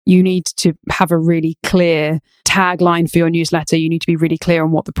You need to have a really clear tagline for your newsletter. You need to be really clear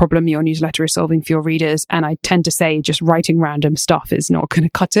on what the problem your newsletter is solving for your readers. And I tend to say just writing random stuff is not going to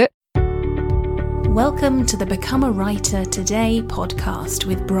cut it. Welcome to the Become a Writer Today podcast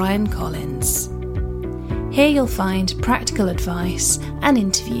with Brian Collins. Here you'll find practical advice and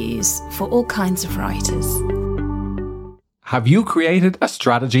interviews for all kinds of writers. Have you created a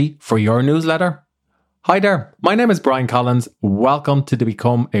strategy for your newsletter? Hi there, my name is Brian Collins. Welcome to the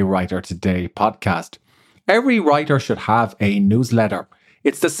Become a Writer Today podcast. Every writer should have a newsletter.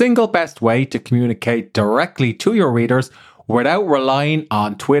 It's the single best way to communicate directly to your readers without relying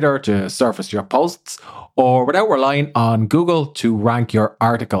on Twitter to surface your posts or without relying on Google to rank your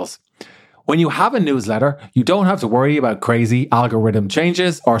articles. When you have a newsletter, you don't have to worry about crazy algorithm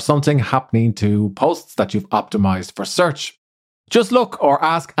changes or something happening to posts that you've optimized for search. Just look or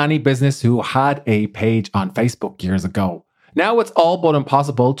ask any business who had a page on Facebook years ago. Now it's all but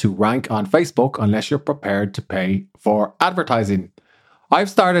impossible to rank on Facebook unless you're prepared to pay for advertising. I've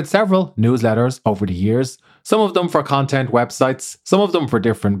started several newsletters over the years, some of them for content websites, some of them for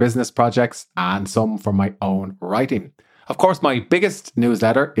different business projects, and some for my own writing. Of course, my biggest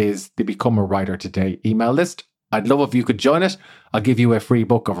newsletter is the Become a Writer Today email list. I'd love if you could join it. I'll give you a free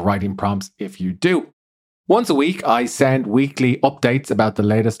book of writing prompts if you do. Once a week, I send weekly updates about the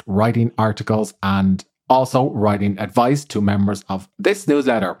latest writing articles and also writing advice to members of this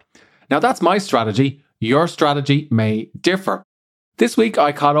newsletter. Now, that's my strategy. Your strategy may differ. This week,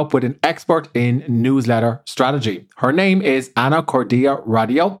 I caught up with an expert in newsletter strategy. Her name is Anna Cordia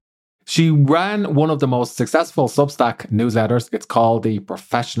Radio. She ran one of the most successful Substack newsletters. It's called The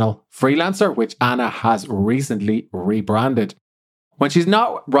Professional Freelancer, which Anna has recently rebranded. When she's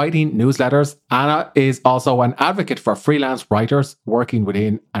not writing newsletters, Anna is also an advocate for freelance writers working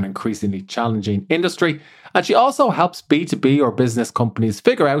within an increasingly challenging industry. And she also helps B2B or business companies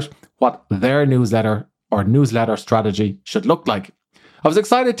figure out what their newsletter or newsletter strategy should look like. I was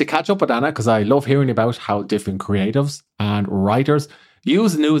excited to catch up with Anna because I love hearing about how different creatives and writers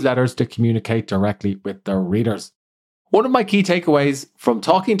use newsletters to communicate directly with their readers. One of my key takeaways from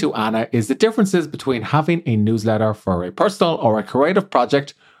talking to Anna is the differences between having a newsletter for a personal or a creative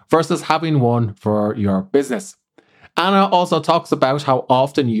project versus having one for your business. Anna also talks about how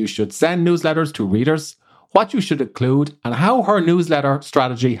often you should send newsletters to readers, what you should include, and how her newsletter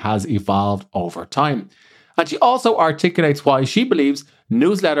strategy has evolved over time. And she also articulates why she believes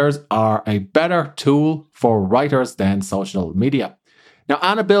newsletters are a better tool for writers than social media. Now,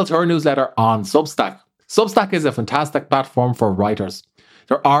 Anna built her newsletter on Substack. Substack is a fantastic platform for writers.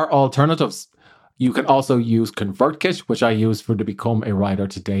 There are alternatives. You can also use ConvertKit, which I use for the Become a Writer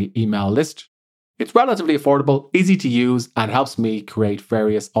Today email list. It's relatively affordable, easy to use, and helps me create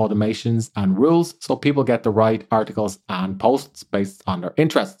various automations and rules so people get the right articles and posts based on their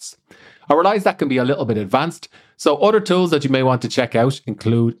interests. I realize that can be a little bit advanced, so other tools that you may want to check out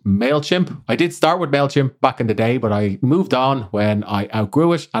include MailChimp. I did start with MailChimp back in the day, but I moved on when I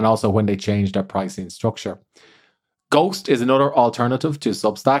outgrew it and also when they changed their pricing structure. Ghost is another alternative to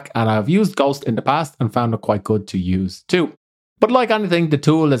Substack, and I've used Ghost in the past and found it quite good to use too. But like anything, the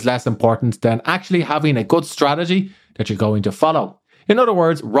tool is less important than actually having a good strategy that you're going to follow. In other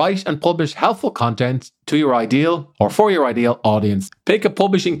words, write and publish helpful content to your ideal or for your ideal audience. Pick a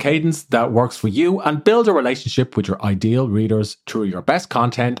publishing cadence that works for you and build a relationship with your ideal readers through your best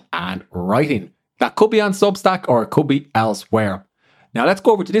content and writing. That could be on Substack or it could be elsewhere. Now let's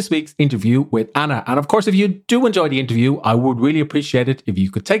go over to this week's interview with Anna. And of course, if you do enjoy the interview, I would really appreciate it if you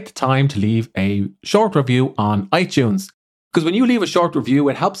could take the time to leave a short review on iTunes. Because when you leave a short review,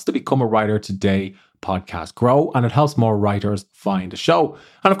 it helps to Become a Writer Today podcast grow and it helps more writers find the show.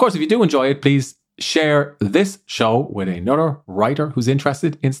 And of course, if you do enjoy it, please share this show with another writer who's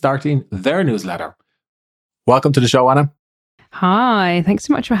interested in starting their newsletter. Welcome to the show, Anna. Hi, thanks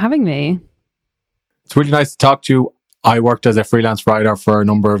so much for having me. It's really nice to talk to you. I worked as a freelance writer for a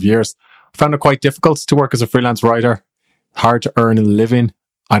number of years. I found it quite difficult to work as a freelance writer. Hard to earn a living.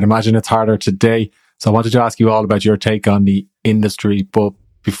 I'd imagine it's harder today. So I wanted to ask you all about your take on the industry. But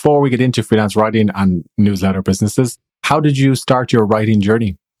before we get into freelance writing and newsletter businesses, how did you start your writing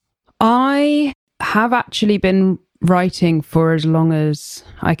journey? I have actually been writing for as long as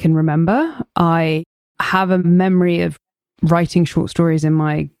I can remember. I have a memory of writing short stories in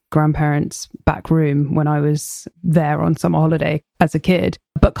my grandparents' back room when I was there on summer holiday as a kid.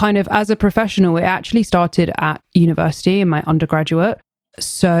 But kind of as a professional, it actually started at university in my undergraduate.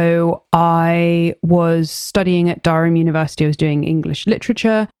 So I was studying at Durham University. I was doing English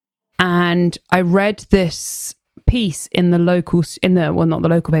literature, and I read this piece in the local, not the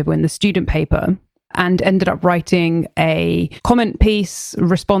local paper, in the student paper and ended up writing a comment piece,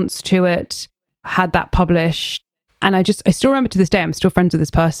 response to it, had that published. And I still remember to this day, I'm still friends with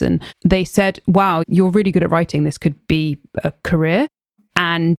this person. They said, wow, you're really good at writing. This could be a career.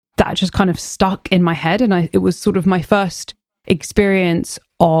 And that just kind of stuck in my head. And it was sort of my first experience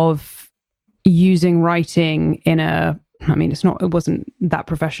of using writing it wasn't that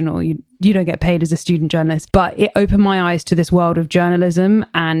professional. You don't get paid as a student journalist, but it opened my eyes to this world of journalism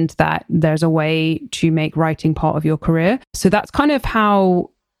and that there's a way to make writing part of your career. So that's kind of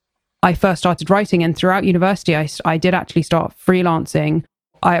how I first started writing. And throughout university, I did actually start freelancing.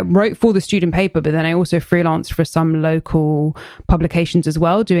 I wrote for the student paper, but then I also freelanced for some local publications as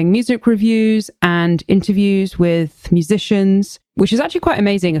well, doing music reviews and interviews with musicians, which is actually quite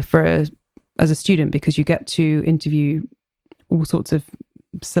amazing as a student, because you get to interview all sorts of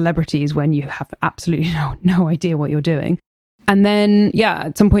celebrities when you have absolutely no idea what you're doing. And then,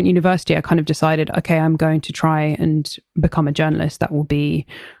 at some point in university, I kind of decided, okay, I'm going to try and become a journalist. That will be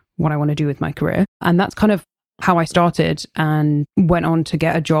what I want to do with my career. And that's kind of how I started, and went on to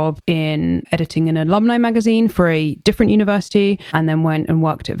get a job in editing an alumni magazine for a different university, and then went and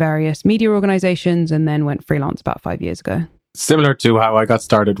worked at various media organizations, and then went freelance about 5 years ago. Similar to how I got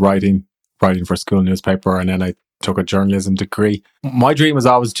started writing for a school newspaper, and then I took a journalism degree. My dream was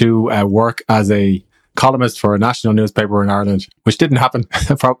always to work as a columnist for a national newspaper in Ireland, which didn't happen.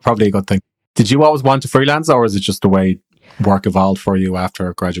 Probably a good thing. Did you always want to freelance, or is it just the way work evolved for you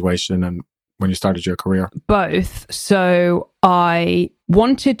after graduation and when you started your career? Both. So I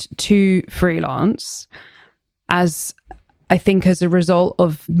wanted to freelance as a result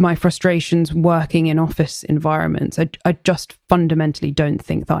of my frustrations working in office environments. I just fundamentally don't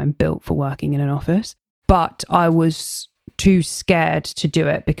think that I'm built for working in an office, but I was too scared to do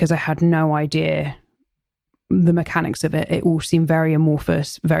it because I had no idea the mechanics of it. It all seemed very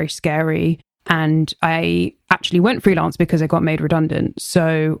amorphous, very scary. And I actually went freelance because I got made redundant.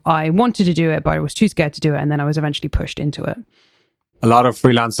 So I wanted to do it, but I was too scared to do it. And then I was eventually pushed into it. A lot of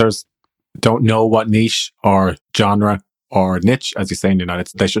freelancers don't know what niche or genre or niche, as you say in the United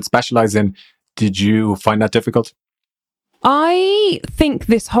States, they should specialize in. Did you find that difficult? I think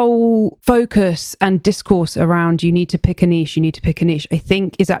this whole focus and discourse around you need to pick a niche, I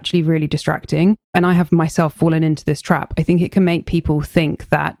think is actually really distracting. And I have myself fallen into this trap. I think it can make people think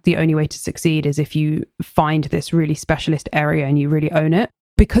that the only way to succeed is if you find this really specialist area and you really own it.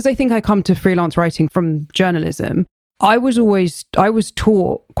 Because I think I come to freelance writing from journalism, I was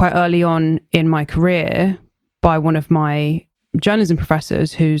taught quite early on in my career by one of my journalism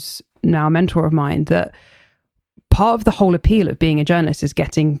professors, who's now a mentor of mine, that part of the whole appeal of being a journalist is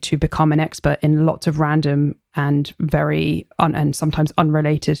getting to become an expert in lots of random and very and sometimes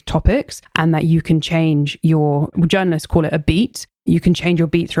unrelated topics, and that you can change journalists call it a beat. You can change your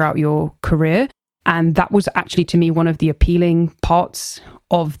beat throughout your career. And that was actually, to me, one of the appealing parts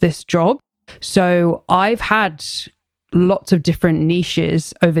of this job. So I've had lots of different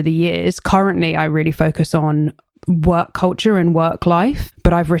niches over the years. Currently, I really focus on work culture and work life,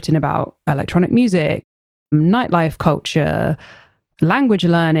 but I've written about electronic music, nightlife culture, language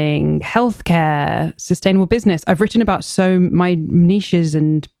learning, healthcare, sustainable business. I've written about my niches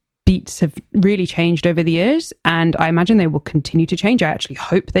and beats have really changed over the years, and I imagine they will continue to change. I actually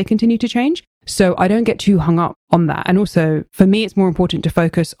hope they continue to change. So I don't get too hung up on that. And also, for me, it's more important to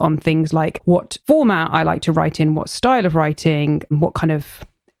focus on things like what format I like to write in, what style of writing, what kind of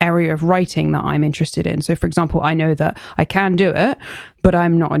area of writing that I'm interested in. So, for example, I know that I can do it, but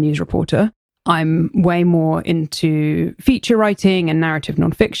I'm not a news reporter. I'm way more into feature writing and narrative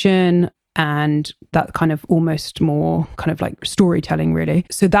nonfiction, and that kind of almost more kind of like storytelling, really.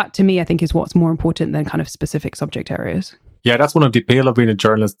 So that, to me, I think is what's more important than kind of specific subject areas. Yeah, that's one of the appeal of being a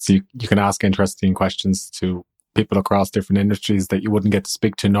journalist. You can ask interesting questions to people across different industries that you wouldn't get to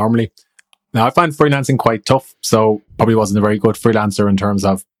speak to normally. Now, I find freelancing quite tough, so probably wasn't a very good freelancer in terms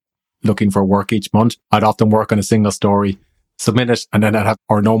of looking for work each month. I'd often work on a single story, submit it, and then I'd have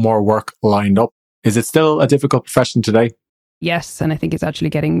no more work lined up. Is it still a difficult profession today? Yes, and I think it's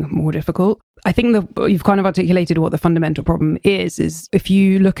actually getting more difficult. I think you've kind of articulated what the fundamental problem is if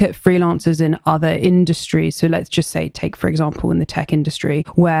you look at freelancers in other industries, so let's just say, take, for example, in the tech industry,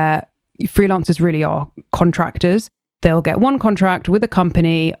 where freelancers really are contractors. They'll get one contract with a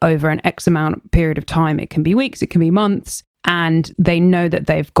company over an X amount period of time. It can be weeks, it can be months. And they know that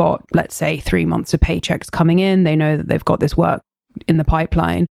they've got, let's say, 3 months of paychecks coming in. They know that they've got this work in the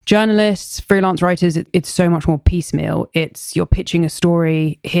pipeline. Journalists, freelance writers, it's so much more piecemeal. It's you're pitching a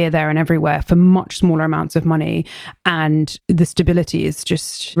story here, there, and everywhere for much smaller amounts of money. And the stability is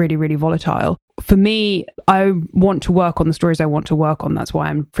just really, really volatile. For me, I want to work on the stories I want to work on. That's why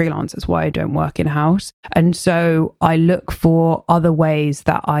I'm freelance. That's why I don't work in-house. And so I look for other ways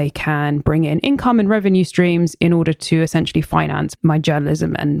that I can bring in income and revenue streams in order to essentially finance my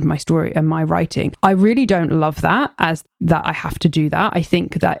journalism and my story and my writing. I really don't love that as that I have to do that. I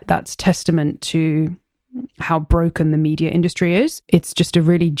think that that's testament to how broken the media industry is. It's just a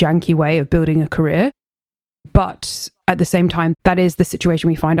really janky way of building a career. But at the same time, that is the situation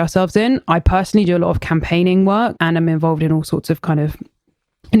we find ourselves in. I personally do a lot of campaigning work and I'm involved in all sorts of kind of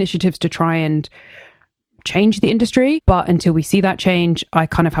initiatives to try and change the industry. But until we see that change, I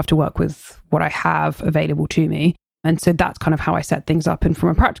kind of have to work with what I have available to me. And so that's kind of how I set things up. And from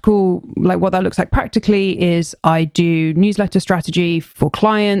a practical, like what that looks like practically is I do newsletter strategy for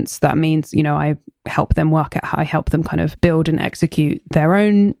clients. That means, I help them I help them kind of build and execute their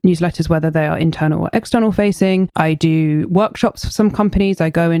own newsletters, whether they are internal or external facing. I do workshops for some companies. I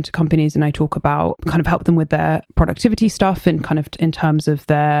go into companies and I talk about kind of help them with their productivity stuff and kind of in terms of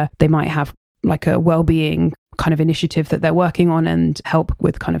they might have like a well-being kind of initiative that they're working on and help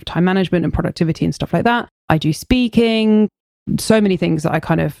with kind of time management and productivity and stuff like that. I do speaking, so many things that I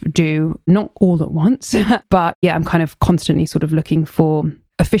kind of do, not all at once, but yeah, I'm kind of constantly sort of looking for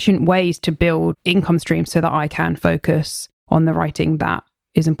efficient ways to build income streams so that I can focus on the writing that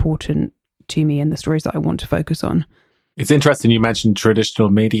is important to me and the stories that I want to focus on. It's interesting you mentioned traditional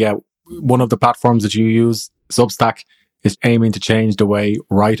media. One of the platforms that you use, Substack, is aiming to change the way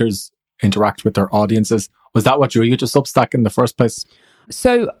writers interact with their audiences. Was that what drew you to Substack in the first place?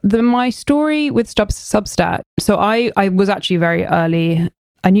 So my story with Substack, so I was actually very early.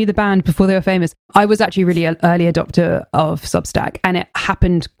 I knew the band before they were famous. I was actually really an early adopter of Substack and it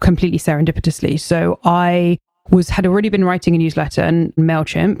happened completely serendipitously. So I had already been writing a newsletter in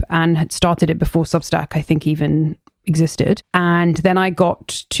MailChimp and had started it before Substack, I think, even existed. And then I got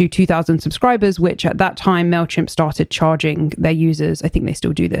to 2,000 subscribers, which at that time MailChimp started charging their users. I think they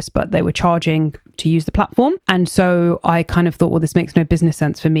still do this, but they were charging to use the platform. And so I kind of thought, well, this makes no business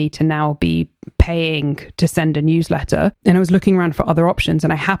sense for me to now be paying to send a newsletter. And I was looking around for other options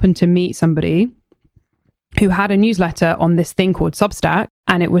and I happened to meet somebody who had a newsletter on this thing called Substack.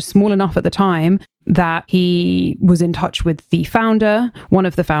 And it was small enough at the time that he was in touch with the founder, one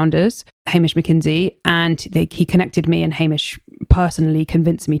of the founders, Hamish McKinsey, and he connected me, and Hamish personally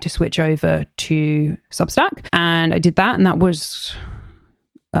convinced me to switch over to Substack. And I did that. And that was,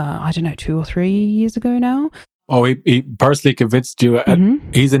 2 or 3 years ago now. Oh, he personally convinced you.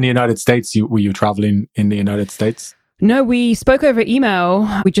 He's in the United States. Were you traveling in the United States? No, we spoke over email.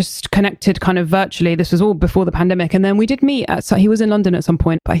 We just connected kind of virtually. This was all before the pandemic. And then we did meet he was in London at some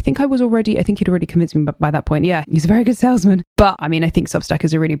point. But I think he'd already convinced me by that point. Yeah, he's a very good salesman. But I mean, I think Substack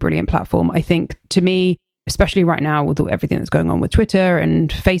is a really brilliant platform. I think to me, especially right now with everything that's going on with Twitter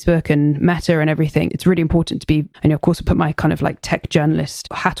and Facebook and Meta and everything, it's really important to be, and of course I put my kind of like tech journalist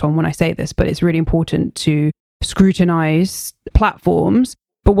hat on when I say this, but it's really important to scrutinize platforms.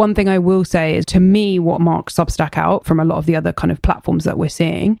 But one thing I will say is, to me, what marks Substack out from a lot of the other kind of platforms that we're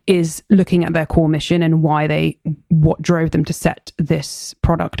seeing is looking at their core mission and what drove them to set this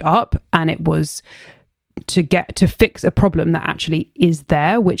product up. And it was to fix a problem that actually is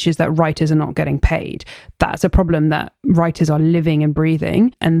there, which is that writers are not getting paid. That's a problem that writers are living and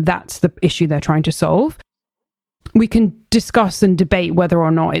breathing. And that's the issue they're trying to solve. We can discuss and debate whether or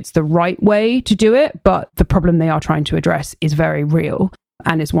not it's the right way to do it, but the problem they are trying to address is very real.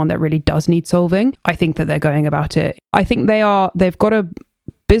 And it's one that really does need solving. I think that they're going about it. I think they've got a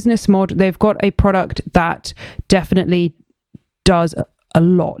business model. They've got a product that definitely does a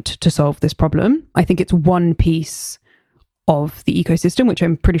lot to solve this problem. I think it's one piece of the ecosystem, which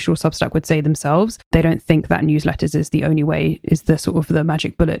I'm pretty sure Substack would say themselves. They don't think that newsletters is the only way, is the sort of the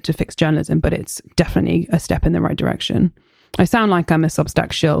magic bullet to fix journalism, but it's definitely a step in the right direction. I sound like I'm a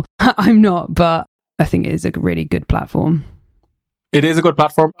Substack shill. I'm not, but I think it is a really good platform. It is a good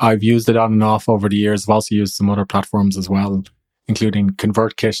platform. I've used it on and off over the years. I've also used some other platforms as well, including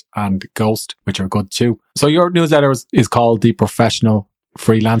ConvertKit and Ghost, which are good too. So your newsletter is called The Professional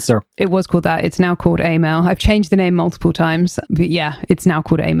Freelancer. It was called that. It's now called A-Mail. I've changed the name multiple times, but yeah, it's now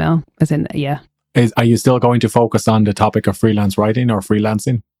called A-Mail, as in, yeah. Are you still going to focus on the topic of freelance writing or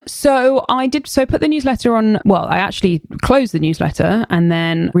freelancing? So I put the newsletter on, I actually closed the newsletter, and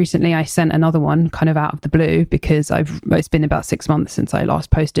then recently I sent another one kind of out of the blue because it's been about 6 months since I last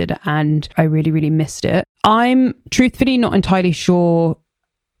posted and I really, really missed it. I'm truthfully not entirely sure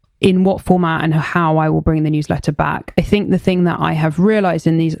in what format and how I will bring the newsletter back. I think the thing that I have realized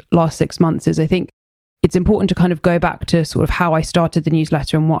in these last 6 months is I think it's important to kind of go back to sort of how I started the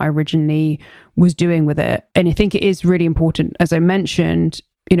newsletter and what I originally was doing with it. And I think it is really important, as I mentioned,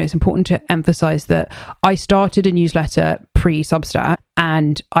 it's important to emphasize that I started a newsletter pre-Substack,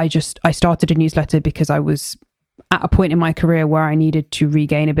 and I started a newsletter because I was at a point in my career where I needed to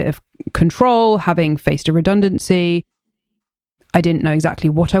regain a bit of control, having faced a redundancy. I didn't know exactly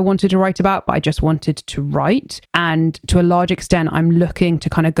what I wanted to write about, but I just wanted to write. And to a large extent, I'm looking to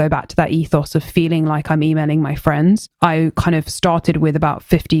kind of go back to that ethos of feeling like I'm emailing my friends. I kind of started with about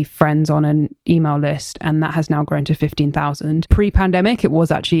 50 friends on an email list, and that has now grown to 15,000. Pre-pandemic, it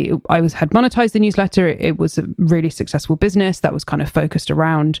was actually, had monetized the newsletter. It was a really successful business that was kind of focused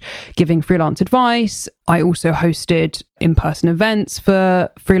around giving freelance advice. I also hosted in-person events for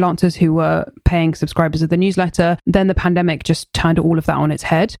freelancers who were paying subscribers of the newsletter. Then the pandemic just turned all of that on its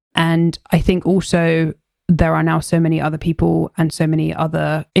head. And I think also there are now so many other people and so many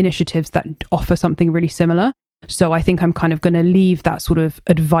other initiatives that offer something really similar. So I think I'm kind of going to leave that sort of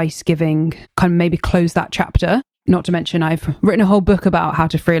advice giving, kind of maybe close that chapter. Not to mention, I've written a whole book about how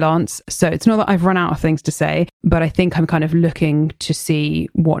to freelance. So it's not that I've run out of things to say, but I think I'm kind of looking to see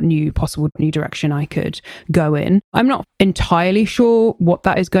what possible new direction I could go in. I'm not entirely sure what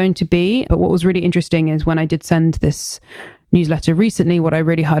that is going to be, but what was really interesting is when I did send this newsletter recently, what I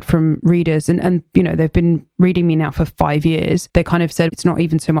really heard from readers, and they've been reading me now for 5 years, they kind of said, it's not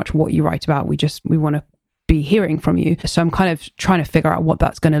even so much what you write about, we want to be hearing from you. So I'm kind of trying to figure out what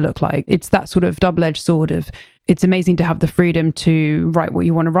that's going to look like. It's that sort of double-edged sword of, it's amazing to have the freedom to write what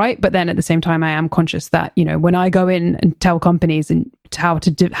you want to write, but then at the same time, I am conscious that, when I go in and tell companies and how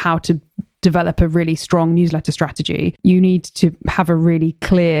to develop a really strong newsletter strategy, you need to have a really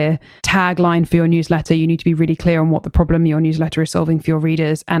clear tagline for your newsletter. You need to be really clear on what the problem your newsletter is solving for your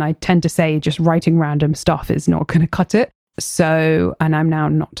readers. And I tend to say just writing random stuff is not going to cut it. So, and I'm now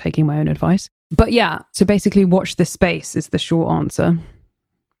not taking my own advice. But yeah, so basically watch this space is the short answer.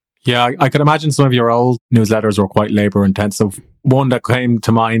 Yeah, I could imagine some of your old newsletters were quite labour intensive. One that came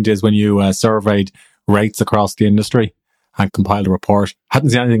to mind is when you surveyed rates across the industry and compiled a report.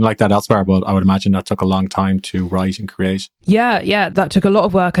 Hadn't seen anything like that elsewhere, but I would imagine that took a long time to write and create. Yeah, that took a lot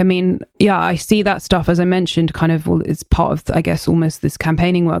of work. I mean, yeah, I see that stuff, as I mentioned, kind of it's part of, I guess, almost this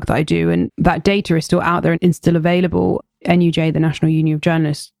campaigning work that I do. And that data is still out there and still available. NUJ, the National Union of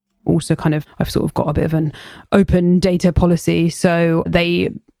Journalists, also I've sort of got a bit of an open data policy. So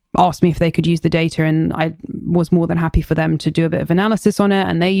they asked me if they could use the data, and I was more than happy for them to do a bit of analysis on it,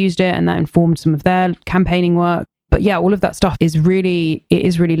 and they used it, and that informed some of their campaigning work. But yeah, all of that stuff is really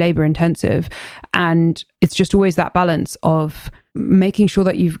labor intensive, and it's just always that balance of making sure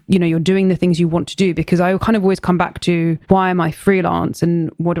that you're doing the things you want to do, because I kind of always come back to, why am I freelance and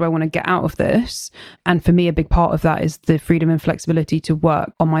what do I want to get out of this? And for me, a big part of that is the freedom and flexibility to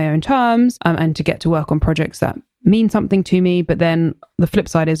work on my own terms, and to get to work on projects that mean something to me. But then the flip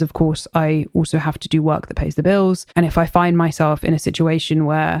side is, of course, I also have to do work that pays the bills. And if I find myself in a situation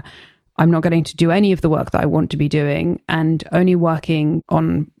where I'm not getting to do any of the work that I want to be doing and only working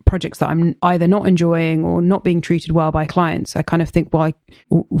on projects that I'm either not enjoying or not being treated well by clients, I kind of think, well,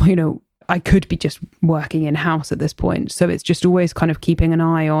 I could be just working in-house at this point. So it's just always kind of keeping an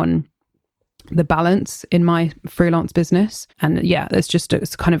eye on the balance in my freelance business. And yeah,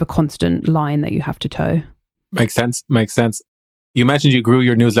 it's kind of a constant line that you have to toe. Makes sense. You mentioned you grew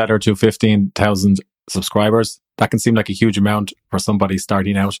your newsletter to 15,000 subscribers. That can seem like a huge amount for somebody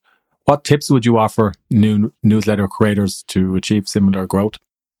starting out. What tips would you offer new newsletter creators to achieve similar growth?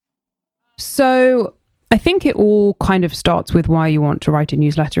 So I think it all kind of starts with why you want to write a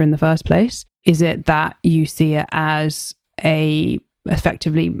newsletter in the first place. Is it that you see it as a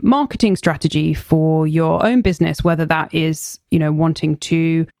effectively marketing strategy for your own business, whether that is, wanting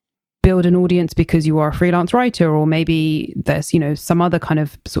to build an audience because you are a freelance writer, or maybe there's, some other kind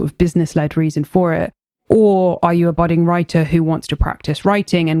of sort of business-led reason for it? Or are you a budding writer who wants to practice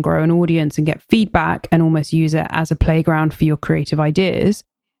writing and grow an audience and get feedback and almost use it as a playground for your creative ideas?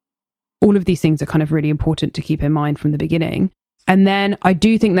 All of these things are kind of really important to keep in mind from the beginning. And then I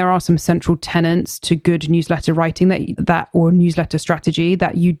do think there are some central tenets to good newsletter writing that or newsletter strategy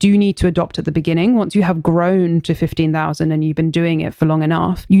that you do need to adopt at the beginning. Once you have grown to 15,000 and you've been doing it for long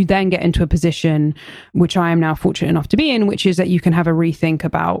enough, you then get into a position, which I am now fortunate enough to be in, which is that you can have a rethink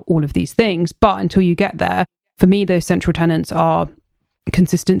about all of these things. But until you get there, for me, those central tenets are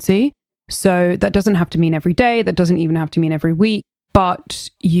consistency. So that doesn't have to mean every day. That doesn't even have to mean every week. But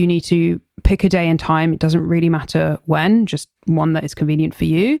you need to pick a day and time. It doesn't really matter when, just one that is convenient for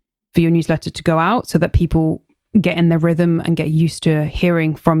you, for your newsletter to go out, so that people get in the rhythm and get used to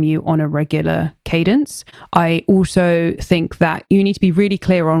hearing from you on a regular cadence. I also think that you need to be really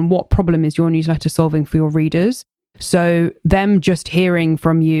clear on what problem is your newsletter solving for your readers. So them just hearing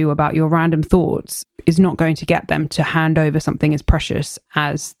from you about your random thoughts is not going to get them to hand over something as precious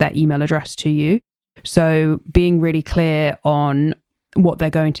as their email address to you. So being really clear on what they're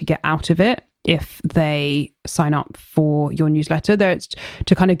going to get out of it if they sign up for your newsletter.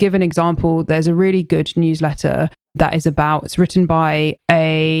 To kind of give an example, there's a really good newsletter that is it's written by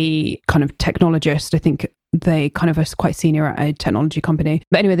a kind of technologist. I think they kind of are quite senior at a technology company.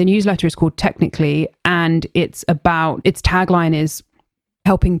 But anyway, the newsletter is called Technically, and its tagline is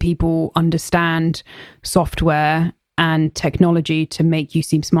helping people understand software and technology to make you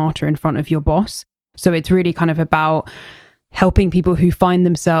seem smarter in front of your boss. So it's really kind of about helping people who find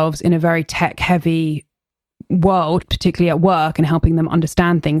themselves in a very tech-heavy world, particularly at work, and helping them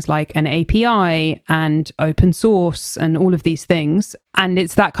understand things like an API and open source and all of these things. And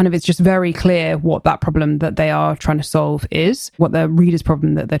it's just very clear what that problem that they are trying to solve is, what the reader's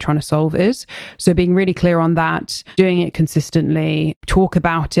problem that they're trying to solve is. So being really clear on that, doing it consistently, talk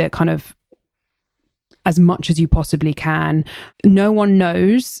about it kind of as much as you possibly can. No one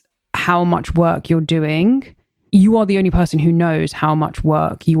knows how much work you're doing. You are the only person who knows how much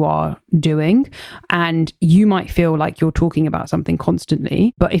work you are doing. And you might feel like you're talking about something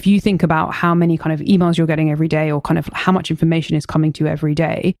constantly. But if you think about how many kind of emails you're getting every day, or kind of how much information is coming to you every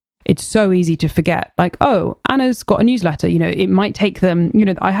day, it's so easy to forget, like, oh, Anna's got a newsletter. It might take them,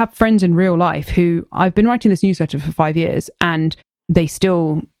 I have friends in real life who I've been writing this newsletter for 5 years and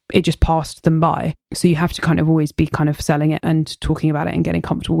it just passed them by. So you have to kind of always be kind of selling it and talking about it and getting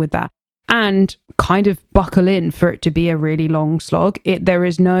comfortable with that. And kind of buckle in for it to be a really long slog. I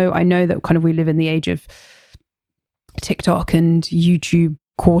know that kind of we live in the age of TikTok and YouTube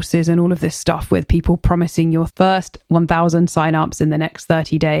courses and all of this stuff with people promising your first 1,000 signups in the next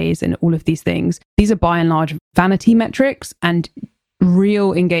 30 days and all of these things. These are by and large vanity metrics, and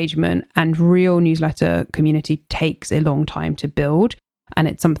real engagement and real newsletter community takes a long time to build. And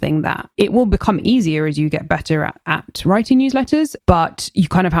it's something that it will become easier as you get better at writing newsletters, but you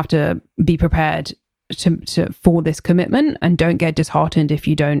kind of have to be prepared for this commitment, and don't get disheartened if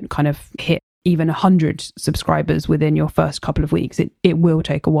you don't kind of hit even 100 subscribers within your first couple of weeks. It will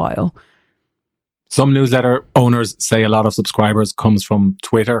take a while. Some newsletter owners say a lot of subscribers comes from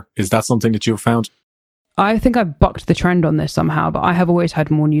Twitter. Is that something that you've found? I think I've bucked the trend on this somehow, but I have always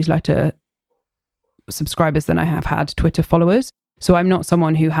had more newsletter subscribers than I have had Twitter followers. So I'm not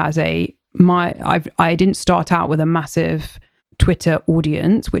someone who has I didn't start out with a massive Twitter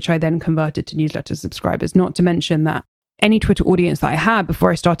audience, which I then converted to newsletter subscribers. Not to mention that any Twitter audience that I had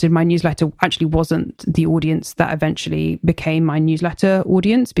before I started my newsletter actually wasn't the audience that eventually became my newsletter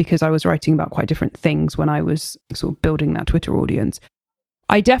audience, because I was writing about quite different things when I was sort of building that Twitter audience.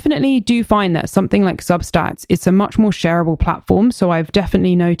 I definitely do find that something like Substack, it's a much more shareable platform. So I've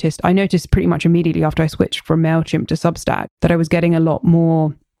definitely noticed pretty much immediately after I switched from MailChimp to Substack that I was getting a lot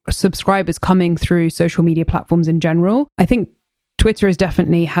more subscribers coming through social media platforms in general. I think Twitter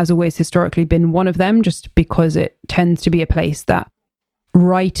has always historically been one of them, just because it tends to be a place that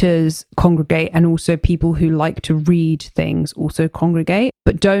writers congregate, and also people who like to read things also congregate.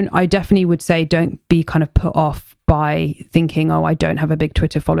 But I definitely would say don't be kind of put off by thinking, oh, I don't have a big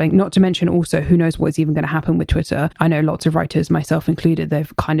Twitter following. Not to mention also, who knows what's even going to happen with Twitter. I know lots of writers, myself included,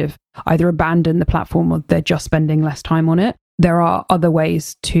 they've kind of either abandoned the platform or they're just spending less time on it. There are other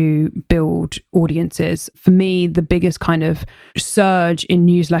ways to build audiences. For me, the biggest kind of surge in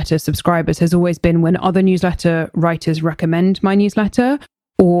newsletter subscribers has always been when other newsletter writers recommend my newsletter,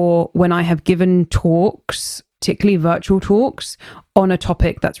 or when I have given talks, particularly virtual talks, on a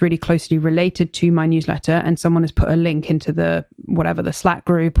topic that's really closely related to my newsletter, and someone has put a link into the Slack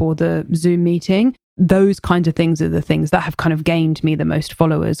group or the Zoom meeting. Those kinds of things are the things that have kind of gained me the most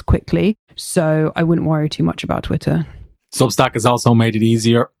followers quickly. So I wouldn't worry too much about Twitter. Substack has also made it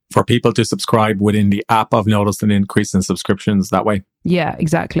easier for people to subscribe within the app. I've noticed an increase in subscriptions that way. Yeah,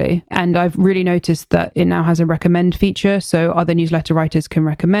 exactly. And I've really noticed that it now has a recommend feature, so other newsletter writers can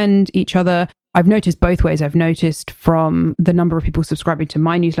recommend each other. I've noticed both ways. I've noticed from the number of people subscribing to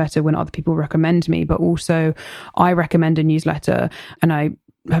my newsletter when other people recommend me, but also I recommend a newsletter and I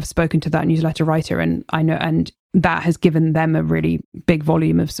have spoken to that newsletter writer, and I know, and that has given them a really big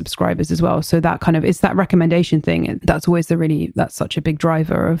volume of subscribers as well. So that kind of, it's that recommendation thing. That's always that's such a big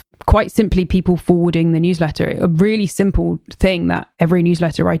driver of, quite simply, people forwarding the newsletter. A really simple thing that every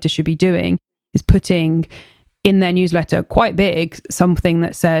newsletter writer should be doing is putting in their newsletter, quite big, something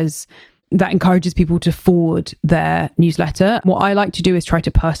that encourages people to forward their newsletter. What I like to do is try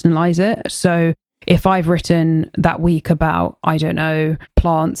to personalize it. So if I've written that week about, I don't know,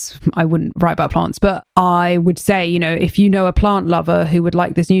 plants, I wouldn't write about plants, but I would say, you know, if you know a plant lover who would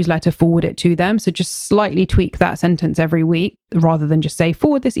like this newsletter, forward it to them. So just slightly tweak that sentence every week rather than just say,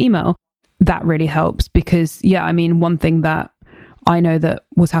 forward this email. That really helps because, yeah, I mean, one thing that I know that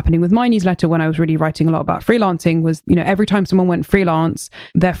was happening with my newsletter when I was really writing a lot about freelancing was, you know, every time someone went freelance,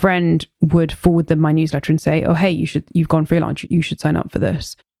 their friend would forward them my newsletter and say, oh, hey, you've gone freelance, you should sign up for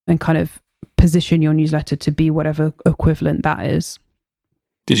this, and kind of position your newsletter to be whatever equivalent that is.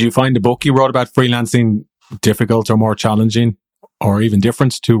 Did you find the book you wrote about freelancing difficult or more challenging or even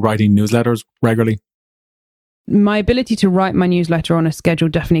different to writing newsletters regularly? My ability to write my newsletter on a schedule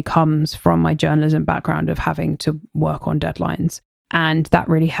definitely comes from my journalism background of having to work on deadlines. And that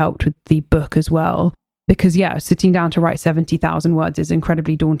really helped with the book as well. Because, yeah, sitting down to write 70,000 words is an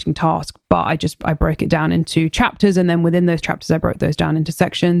incredibly daunting task. But I broke it down into chapters. And then within those chapters, I broke those down into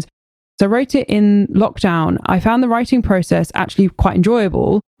sections. So I wrote it in lockdown. I found the writing process actually quite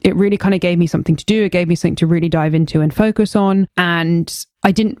enjoyable. It really kind of gave me something to do. It gave me something to really dive into and focus on. And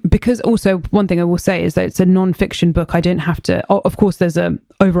I didn't, because also one thing I will say is that it's a non-fiction book. I didn't have to, of course, there's a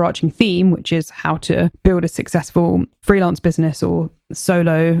overarching theme, which is how to build a successful freelance business or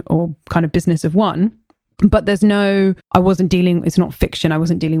solo or kind of business of one. But it's not fiction. I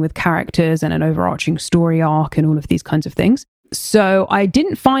wasn't dealing with characters and an overarching story arc and all of these kinds of things. So I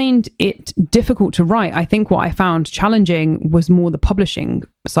didn't find it difficult to write. I think what I found challenging was more the publishing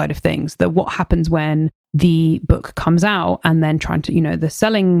side of things, that what happens when the book comes out and then trying to, you know, the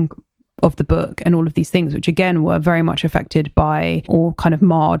selling of the book and all of these things, which again were very much affected by or kind of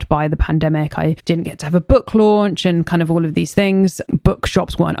marred by the pandemic. I didn't get to have a book launch and kind of all of these things.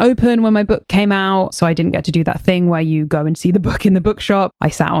 Bookshops weren't open when my book came out, so I didn't get to do that thing where you go and see the book in the bookshop. I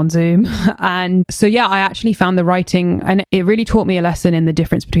sat on Zoom. And so, yeah, I actually found the writing, and it really taught me a lesson in the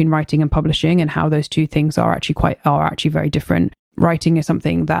difference between writing and publishing and how those two things are actually very different. Writing is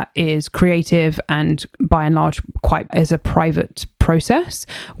something that is creative and by and large quite is a private process,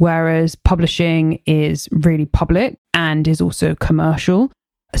 whereas publishing is really public and is also commercial.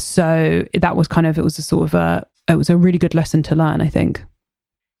 So that was it was a really good lesson to learn, I think.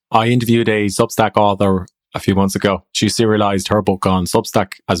 I interviewed a Substack author a few months ago. She serialized her book on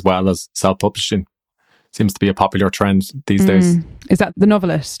Substack as well as self-publishing. Seems to be a popular trend these days. Is that The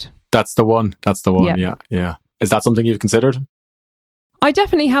Novelist? That's the one. Yeah. Is that something you've considered? I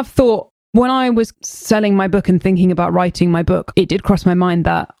definitely have thought, when I was selling my book and thinking about writing my book, it did cross my mind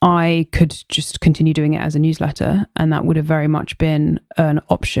that I could just continue doing it as a newsletter, and that would have very much been an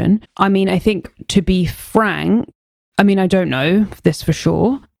option. I mean, I think, to be frank, I mean, I don't know this for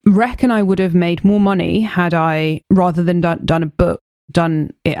sure. Reckon I would have made more money had I, rather than done a book,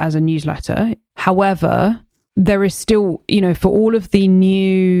 done it as a newsletter. However, there is still, you know, for all of the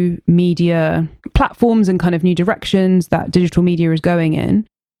new media platforms and kind of new directions that digital media is going in,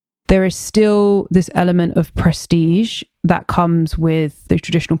 there is still this element of prestige that comes with the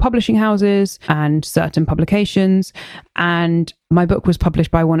traditional publishing houses and certain publications. And my book was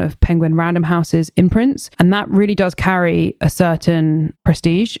published by one of Penguin Random House's imprints, and that really does carry a certain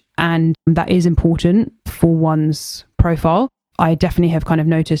prestige, and that is important for one's profile. I definitely have kind of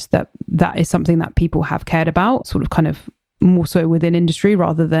noticed that is something that people have cared about, sort of kind of more so within industry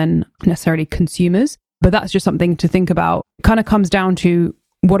rather than necessarily consumers. But that's just something to think about. Kind of comes down to,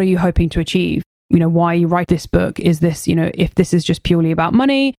 what are you hoping to achieve? You know, why you write this book? Is this, you know, if this is just purely about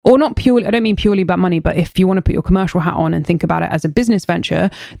money, or not purely, I don't mean purely about money, but if you want to put your commercial hat on and think about it as a business venture,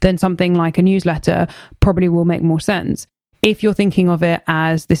 then something like a newsletter probably will make more sense. If you're thinking of it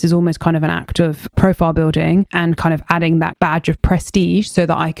as this is almost kind of an act of profile building and kind of adding that badge of prestige so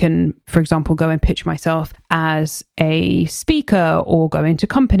that I can, for example, go and pitch myself as a speaker or go into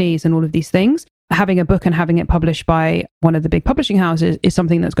companies and all of these things, having a book and having it published by one of the big publishing houses is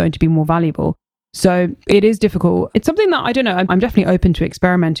something that's going to be more valuable. So it is difficult. It's something that, I don't know, I'm definitely open to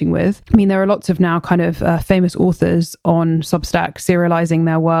experimenting with. I mean, there are lots of now kind of famous authors on Substack serializing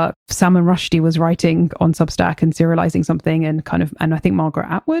their work. Salman Rushdie was writing on Substack and serializing something, and I think Margaret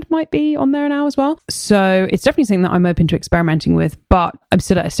Atwood might be on there now as well. So it's definitely something that I'm open to experimenting with, but I'm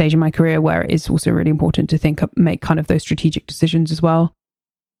still at a stage in my career where it is also really important to make kind of those strategic decisions as well.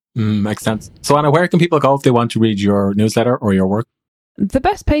 Makes sense. So Anna, where can people go if they want to read your newsletter or your work? The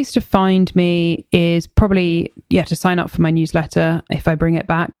best place to find me is probably, to sign up for my newsletter. If I bring it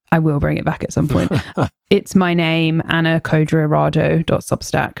back, I will bring it back at some point. It's my name,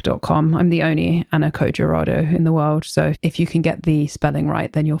 annakodjerado.substack.com. I'm the only Anna Kodjerado in the world. So if you can get the spelling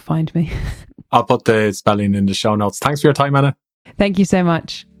right, then you'll find me. I'll put the spelling in the show notes. Thanks for your time, Anna. Thank you so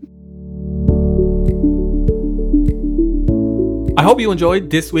much. I hope you enjoyed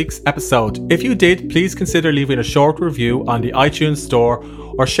this week's episode. If you did, please consider leaving a short review on the iTunes Store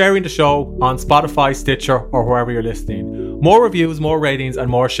or sharing the show on Spotify, Stitcher, or wherever you're listening. More reviews, more ratings, and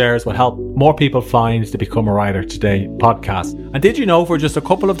more shares will help more people find the Become a Writer Today podcast. And did you know for just a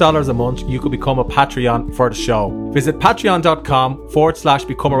couple of dollars a month, you could become a Patreon for the show? Visit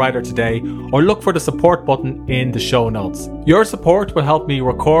patreon.com/Become a Writer Today or look for the support button in the show notes. Your support will help me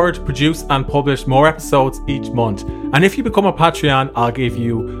record, produce, and publish more episodes each month. And if you become a Patreon, I'll give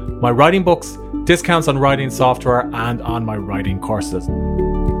you my writing books, discounts on writing software, and on my writing courses.